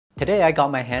Today I got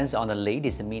my hands on the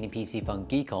latest mini PC from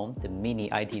GEEKOM, the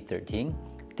Mini IT13.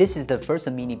 This is the first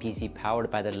mini PC powered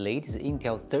by the latest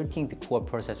Intel 13th core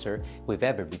processor we've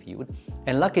ever reviewed,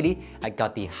 and luckily I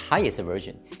got the highest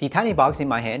version. The tiny box in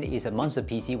my hand is a monster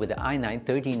PC with the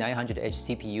i9-13900H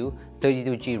CPU,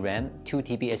 32GB RAM,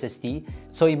 2TB SSD,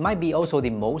 so it might be also the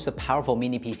most powerful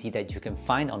mini PC that you can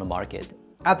find on the market.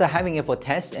 After having it for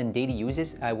tests and daily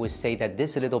uses, I would say that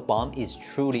this little bomb is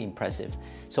truly impressive,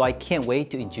 so I can't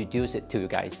wait to introduce it to you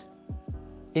guys.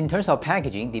 In terms of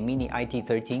packaging, the Mini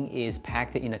IT13 is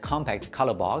packed in a compact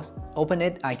color box. Open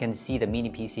it, I can see the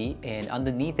mini PC, and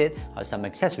underneath it are some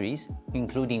accessories,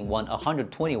 including one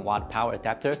 120-watt power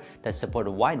adapter that supports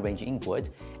a wide range input,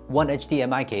 one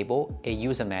HDMI cable, a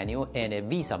user manual, and a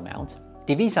VESA mount.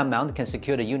 The VESA mount can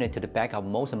secure the unit to the back of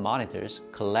most monitors,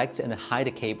 collect and hide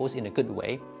the cables in a good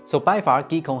way. So by far,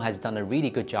 GEEKOM has done a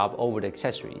really good job over the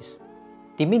accessories.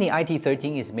 The Mini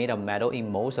IT13 is made of metal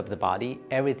in most of the body.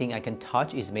 Everything I can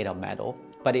touch is made of metal,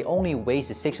 but it only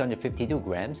weighs 652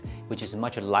 grams, which is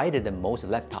much lighter than most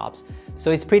laptops.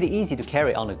 So it's pretty easy to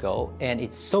carry on the go, and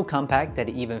it's so compact that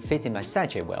it even fits in my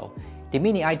sachet well. The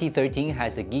Mini IT13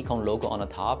 has a GEEKOM logo on the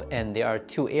top, and there are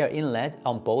two air inlets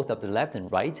on both of the left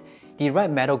and right. The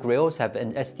right metal grills have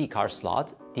an SD card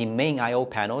slot. The main I/O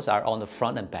panels are on the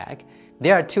front and back.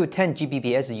 There are two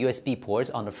 10Gbps USB ports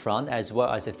on the front, as well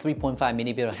as a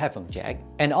 3.5mm headphone jack.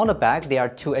 And on the back, there are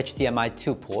two HDMI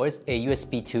 2 ports, a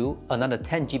USB 2, another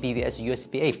 10Gbps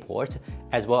USB-A port,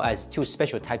 as well as two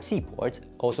special Type-C ports,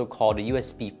 also called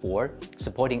USB 4,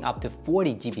 supporting up to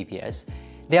 40 Gbps.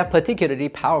 They are particularly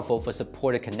powerful for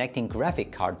supported connecting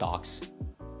graphic card docks.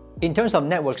 In terms of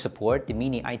network support, the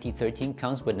Mini IT13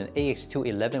 comes with an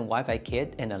AX211 Wi-Fi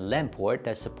kit and a LAN port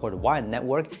that support wired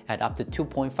network at up to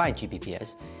 2.5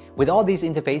 Gbps. With all these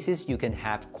interfaces, you can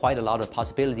have quite a lot of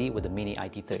possibility with the Mini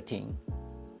IT13.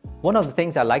 One of the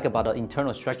things I like about the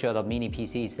internal structure of the Mini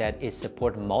PC is that it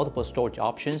supports multiple storage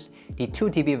options. The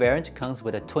 2TB variant comes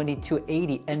with a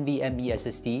 2280 NVMe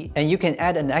SSD, and you can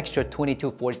add an extra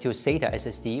 2242 SATA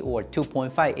SSD or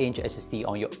 2.5-inch SSD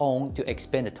on your own to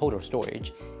expand the total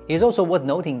storage. It is also worth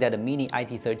noting that the Mini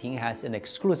IT13 has an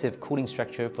exclusive cooling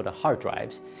structure for the hard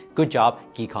drives. Good job,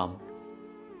 GEEKOM.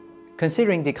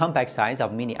 Considering the compact size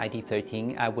of Mini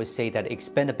IT13, I would say that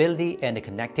expandability and the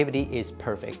connectivity is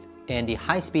perfect, and the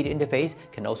high-speed interface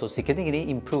can also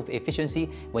significantly improve efficiency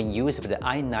when used with the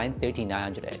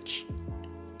i9-13900H.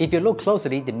 If you look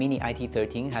closely, the Mini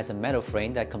IT13 has a metal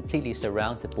frame that completely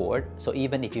surrounds the board, so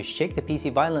even if you shake the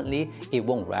PC violently, it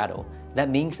won't rattle.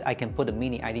 That means I can put the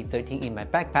Mini IT13 in my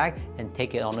backpack and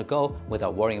take it on the go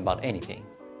without worrying about anything.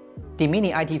 The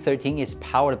Mini IT13 is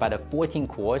powered by the 14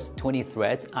 cores, 20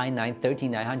 threads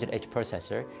i9-13900H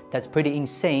processor. That's pretty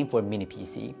insane for a mini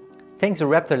PC. Thanks to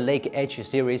Raptor Lake H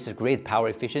series' great power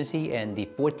efficiency and the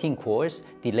 14 cores,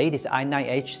 the latest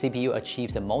i9H CPU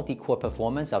achieves a multi-core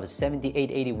performance of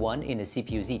 7881 in the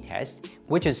CPU-Z test,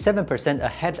 which is 7%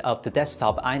 ahead of the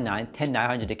desktop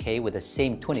i9-10900K with the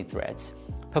same 20 threads.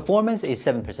 Performance is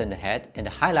 7% ahead, and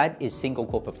the highlight is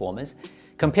single-core performance.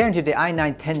 Compared to the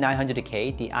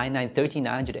i9-10900K, the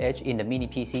i9-13900H in the Mini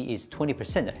PC is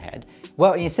 20% ahead.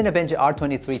 While in Cinebench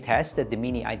R23 test, the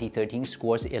Mini IT13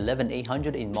 scores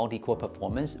 11800 in multi-core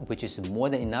performance, which is more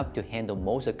than enough to handle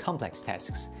most complex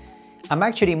tasks. I'm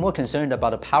actually more concerned about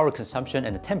the power consumption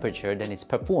and the temperature than its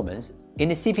performance. In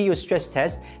the CPU stress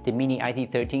test, the Mini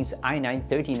IT13's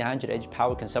i9-13900H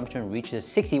power consumption reached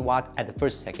 60 watts at the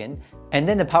first second, and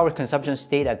then the power consumption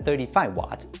stayed at 35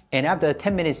 watts. And after a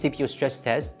 10-minute CPU stress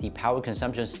test, the power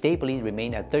consumption stably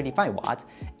remained at 35 watts,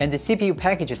 and the CPU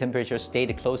package temperature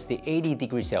stayed close to 80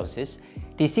 degrees Celsius.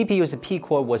 The CPU's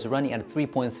P-core was running at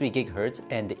 3.3 GHz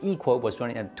and the E-core was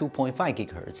running at 2.5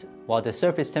 GHz, while the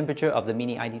surface temperature of the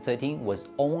Mini IT13 was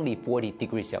only 40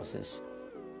 degrees Celsius.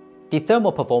 The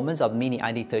thermal performance of Mini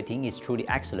IT13 is truly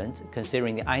excellent,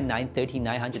 considering the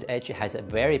i9-13900H has a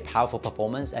very powerful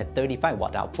performance at 35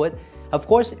 watt output. Of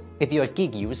course, if you're a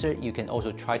geek user, you can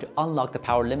also try to unlock the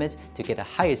power limits to get a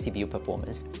higher CPU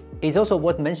performance. It's also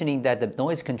worth mentioning that the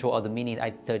noise control of the Mini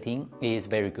IT13 is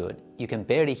very good. You can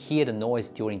barely hear the noise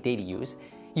during daily use.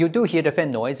 You do hear the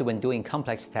fan noise when doing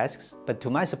complex tasks, but to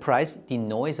my surprise, the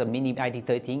noise of Mini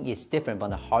IT13 is different from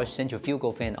the harsh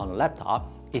centrifugal fan on the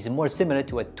laptop. It's more similar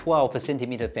to a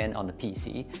 12cm fan on the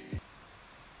PC.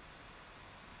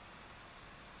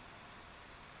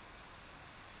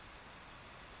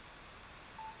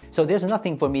 So there's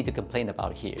nothing for me to complain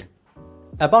about here.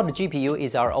 About the GPU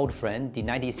is our old friend, the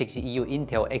 96EU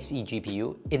Intel Xe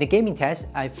GPU. In the gaming test,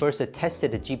 I first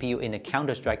tested the GPU in a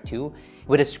Counter-Strike 2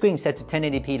 with a screen set to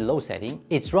 1080p low setting.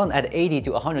 It's run at 80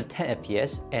 to 110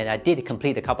 FPS, and I did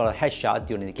complete a couple of headshots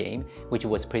during the game, which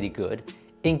was pretty good.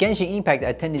 In Genshin Impact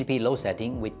at 1080p low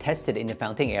setting, we tested in the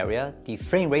fountain area. The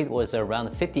frame rate was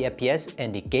around 50 FPS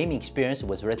and the gaming experience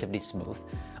was relatively smooth.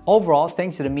 Overall,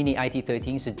 thanks to the Mini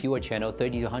IT13's dual-channel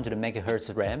 3200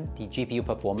 MHz RAM, the GPU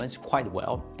performs quite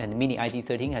well, and the Mini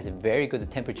IT13 has a very good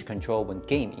temperature control when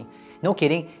gaming. No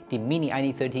kidding, the Mini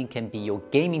IT13 can be your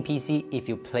gaming PC if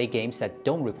you play games that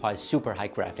don't require super high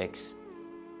graphics.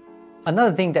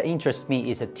 Another thing that interests me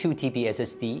is a 2TB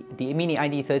SSD. The Mini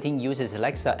IT13 uses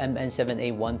Alexa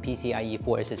MN7A1 PCIe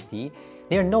 4 SSD.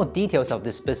 There are no details of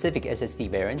the specific SSD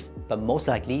variants, but most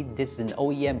likely this is an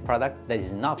OEM product that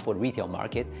is not for the retail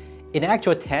market. In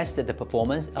actual test, the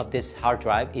performance of this hard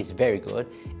drive is very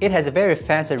good. It has a very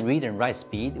fast read and write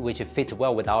speed, which fits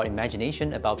well with our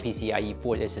imagination about PCIe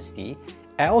 4 SSD.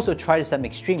 I also tried some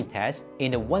extreme tests.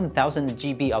 In the 1000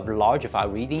 GB of large file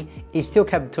reading, it still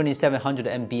kept 2700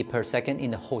 MB per second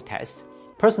in the whole test.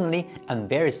 Personally, I'm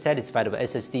very satisfied with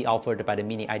SSD offered by the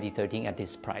Mini IT13 at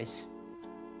this price.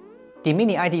 The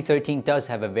Mini IT13 does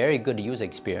have a very good user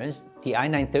experience. The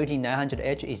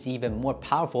i9-13900H is even more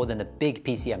powerful than the big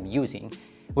PC I'm using.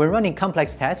 When running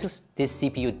complex tasks, this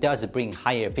CPU does bring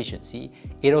higher efficiency.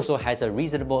 It also has a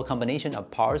reasonable combination of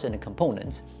parts and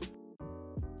components.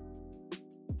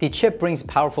 The chip brings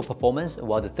powerful performance,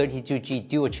 while the 32GB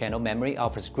dual-channel memory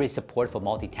offers great support for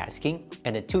multitasking,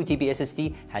 and the 2TB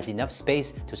SSD has enough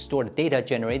space to store the data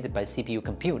generated by CPU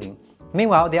computing.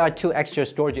 Meanwhile, there are 2 extra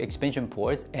storage expansion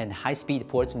ports, and high-speed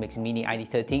ports makes Mini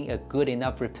IT13 a good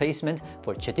enough replacement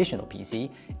for a traditional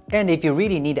PC. And if you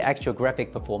really need extra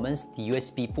graphic performance, the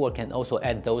USB 4 can also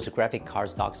add those graphic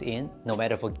card docks in, no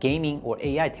matter for gaming or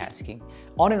AI tasking.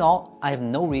 All in all, I have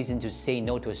no reason to say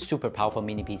no to a super powerful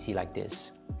mini PC like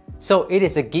this. So it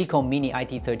is a GEEKOM Mini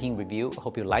IT13 review.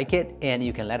 Hope you like it, and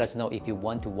you can let us know if you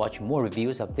want to watch more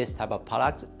reviews of this type of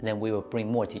products, then we will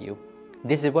bring more to you.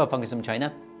 This is Will from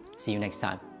Gizmochina. See you next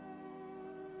time.